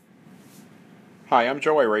Hi, I'm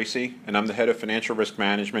Joe Iraci, and I'm the Head of Financial Risk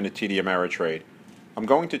Management at TD Ameritrade. I'm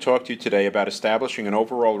going to talk to you today about establishing an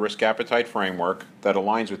overall risk appetite framework that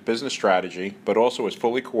aligns with business strategy, but also is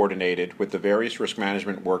fully coordinated with the various risk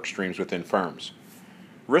management work streams within firms.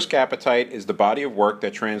 Risk appetite is the body of work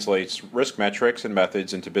that translates risk metrics and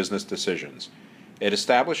methods into business decisions. It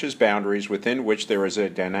establishes boundaries within which there is a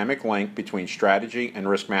dynamic link between strategy and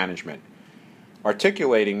risk management.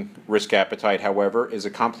 Articulating risk appetite, however, is a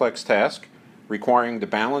complex task, requiring the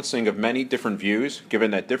balancing of many different views, given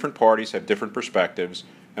that different parties have different perspectives,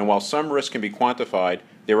 and while some risks can be quantified,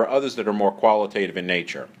 there are others that are more qualitative in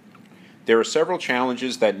nature. There are several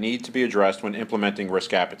challenges that need to be addressed when implementing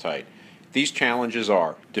risk appetite. These challenges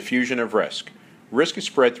are diffusion of risk. Risk is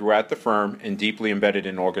spread throughout the firm and deeply embedded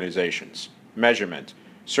in organizations. Measurement.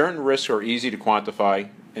 Certain risks are easy to quantify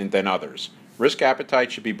than others. Risk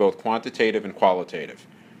appetite should be both quantitative and qualitative.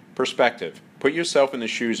 Perspective. Put yourself in the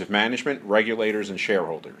shoes of management, regulators, and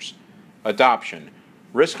shareholders. Adoption.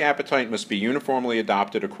 Risk appetite must be uniformly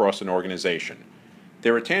adopted across an organization.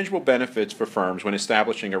 There are tangible benefits for firms when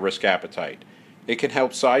establishing a risk appetite. It can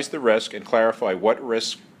help size the risk and clarify what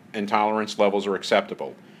risk and tolerance levels are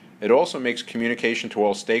acceptable. It also makes communication to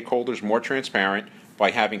all stakeholders more transparent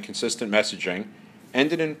by having consistent messaging,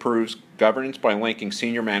 and it improves governance by linking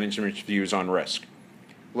senior management's views on risk.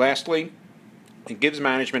 Lastly, it gives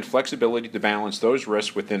management flexibility to balance those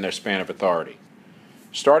risks within their span of authority.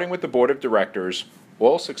 Starting with the board of directors,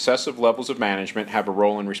 all successive levels of management have a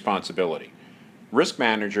role and responsibility. Risk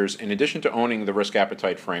managers, in addition to owning the risk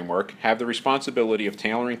appetite framework, have the responsibility of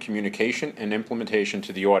tailoring communication and implementation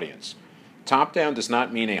to the audience. Top-down does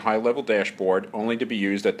not mean a high-level dashboard only to be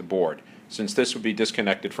used at the board, since this would be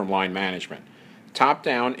disconnected from line management.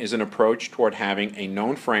 Top-down is an approach toward having a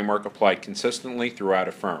known framework applied consistently throughout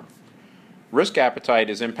a firm. Risk appetite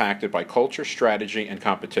is impacted by culture, strategy, and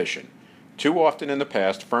competition. Too often in the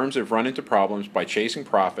past, firms have run into problems by chasing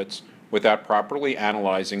profits without properly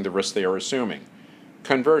analyzing the risks they are assuming.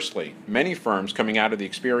 Conversely, many firms coming out of the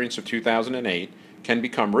experience of 2008 can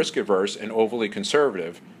become risk-averse and overly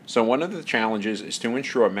conservative, so one of the challenges is to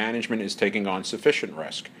ensure management is taking on sufficient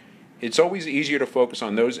risk. It's always easier to focus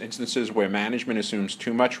on those instances where management assumes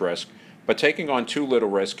too much risk, but taking on too little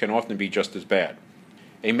risk can often be just as bad.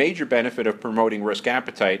 A major benefit of promoting risk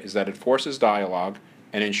appetite is that it forces dialogue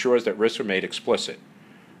and ensures that risks are made explicit.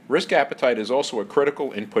 Risk appetite is also a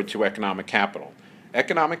critical input to economic capital.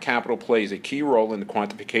 Economic capital plays a key role in the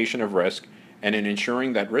quantification of risk and in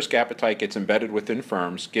ensuring that risk appetite gets embedded within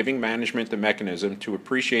firms, giving management the mechanism to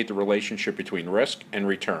appreciate the relationship between risk and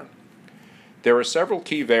return. There are several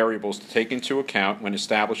key variables to take into account when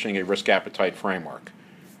establishing a risk appetite framework.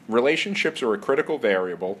 Relationships are a critical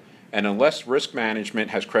variable, and unless risk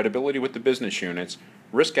management has credibility with the business units,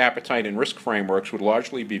 risk appetite and risk frameworks would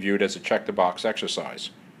largely be viewed as a check-the-box exercise.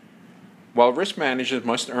 While risk managers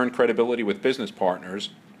must earn credibility with business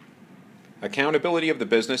partners, accountability of the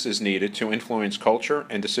business is needed to influence culture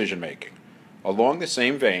and decision-making. Along the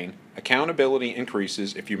same vein, accountability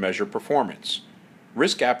increases if you measure performance.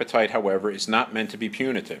 Risk appetite, however, is not meant to be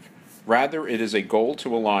punitive. Rather, it is a goal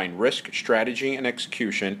to align risk, strategy, and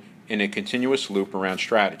execution in a continuous loop around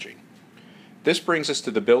strategy. This brings us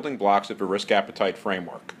to the building blocks of a risk appetite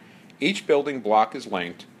framework. Each building block is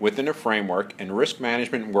linked within a framework, and risk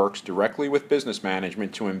management works directly with business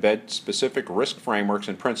management to embed specific risk frameworks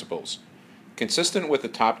and principles. Consistent with the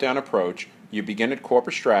top-down approach, you begin at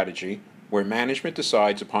corporate strategy, where management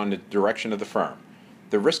decides upon the direction of the firm.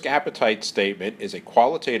 The risk appetite statement is a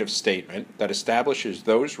qualitative statement that establishes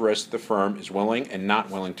those risks the firm is willing and not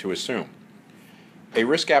willing to assume. A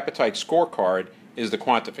risk appetite scorecard is the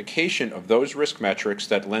quantification of those risk metrics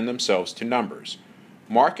that lend themselves to numbers.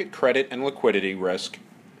 Market, credit, and liquidity risk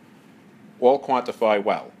all quantify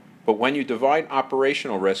well, but when you divide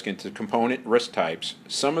operational risk into component risk types,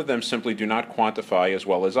 some of them simply do not quantify as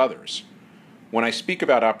well as others. When I speak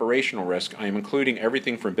about operational risk, I am including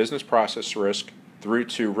everything from business process risk through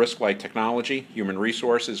to risk like technology, human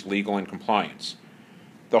resources, legal, and compliance.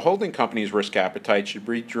 The holding company's risk appetite should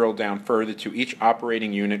be drilled down further to each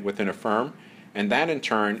operating unit within a firm, and that in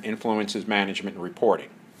turn influences management and reporting.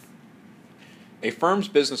 A firm's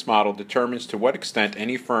business model determines to what extent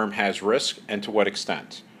any firm has risk and to what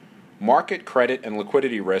extent. Market, credit, and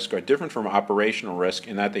liquidity risk are different from operational risk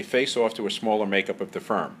in that they face off to a smaller makeup of the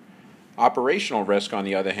firm. Operational risk, on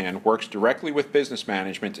the other hand, works directly with business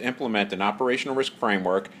management to implement an operational risk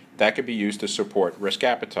framework that could be used to support risk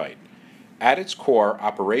appetite. At its core,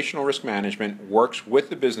 operational risk management works with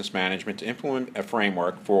the business management to implement a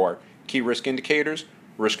framework for key risk indicators,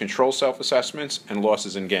 risk control self-assessments, and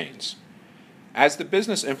losses and gains. As the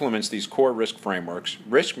business implements these core risk frameworks,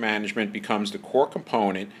 risk management becomes the core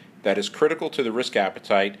component that is critical to the risk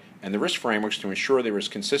appetite and the risk frameworks to ensure there is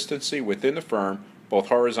consistency within the firm, both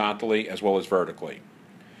horizontally as well as vertically.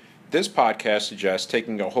 This podcast suggests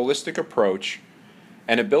taking a holistic approach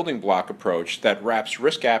and a building block approach that wraps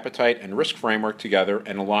risk appetite and risk framework together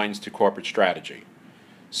and aligns to corporate strategy.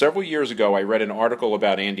 Several years ago, I read an article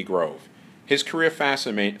about Andy Grove. His career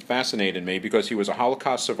fascinated me because he was a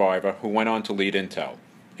Holocaust survivor who went on to lead Intel.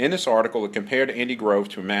 In this article, it compared Andy Grove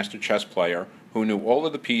to a master chess player who knew all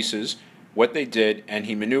of the pieces, what they did, and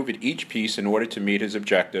he maneuvered each piece in order to meet his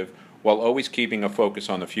objective while always keeping a focus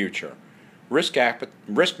on the future. Risk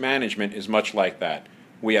management is much like that.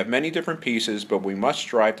 We have many different pieces, but we must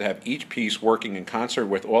strive to have each piece working in concert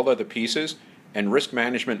with all other pieces, and risk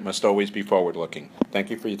management must always be forward-looking. Thank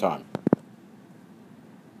you for your time.